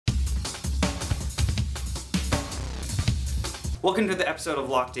Welcome to the episode of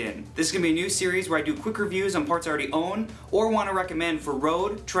Locked In. This is going to be a new series where I do quick reviews on parts I already own or want to recommend for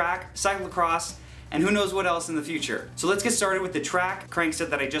road, track, cyclocross, and who knows what else in the future. So let's get started with the track crankset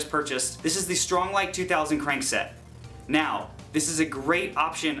that I just purchased. This is the StrongLight 2000 crankset. Now, this is a great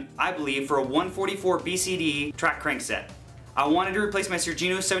option, I believe, for a 144 BCD track crankset. I wanted to replace my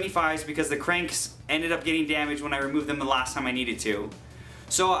Sergino 75s because the cranks ended up getting damaged when I removed them the last time I needed to.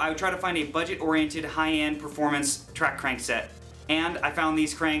 So I would try to find a budget-oriented, high-end performance track crankset. And I found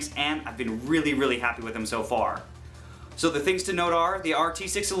these cranks and I've been really happy with them so far. So the things to note are, they are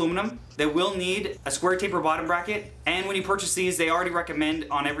T6 aluminum, they will need a square taper bottom bracket, and when you purchase these, they already recommend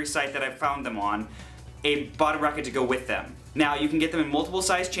on every site that I've found them on, a bottom bracket to go with them. Now you can get them in multiple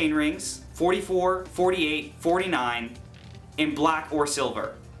size chain rings, 44, 48, 49, in black or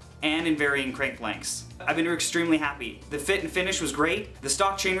silver, and in varying crank lengths. I've been extremely happy. The fit and finish was great. The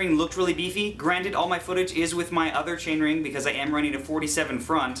stock chainring looked really beefy. Granted, all my footage is with my other chainring because I am running a 47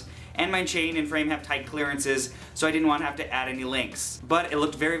 front, and my chain and frame have tight clearances, so I didn't want to have to add any links. But it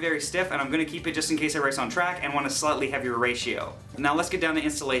looked very stiff, and I'm going to keep it just in case I race on track and want a slightly heavier ratio. Now let's get down to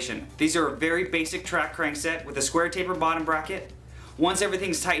installation. These are a very basic track crankset with a square taper bottom bracket. Once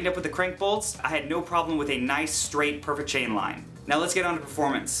everything's tightened up with the crank bolts, I had no problem with a nice, straight, perfect chain line. Now let's get on to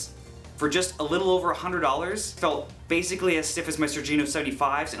performance. For just a little over $100, felt basically as stiff as my Sergino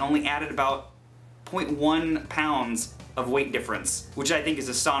 75s and only added about 0.1 pounds of weight difference, which I think is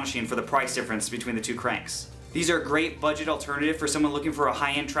astonishing for the price difference between the two cranks. These are a great budget alternative for someone looking for a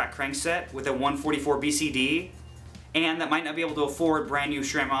high-end track crankset with a 144 BCD and that might not be able to afford brand new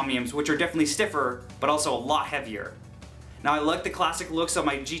SRAM Omniums, which are definitely stiffer but also a lot heavier. Now I like the classic looks of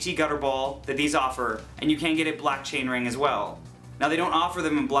my GT gutter ball that these offer, and you can get a black chainring as well. Now they don't offer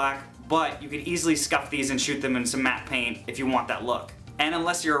them in black, but you could easily scuff these and shoot them in some matte paint if you want that look. And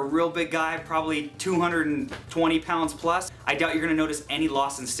unless you're a real big guy, probably 220 pounds plus, I doubt you're going to notice any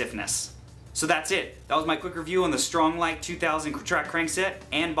loss in stiffness. So that's it. That was my quick review on the StrongLight 2000 track crankset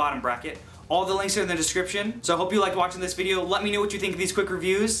and bottom bracket. All the links are in the description, so I hope you liked watching this video. Let me know what you think of these quick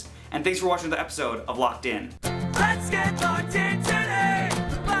reviews, and thanks for watching the episode of Locked In. Let's get locked in today.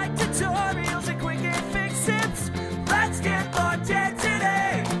 Like tutorials and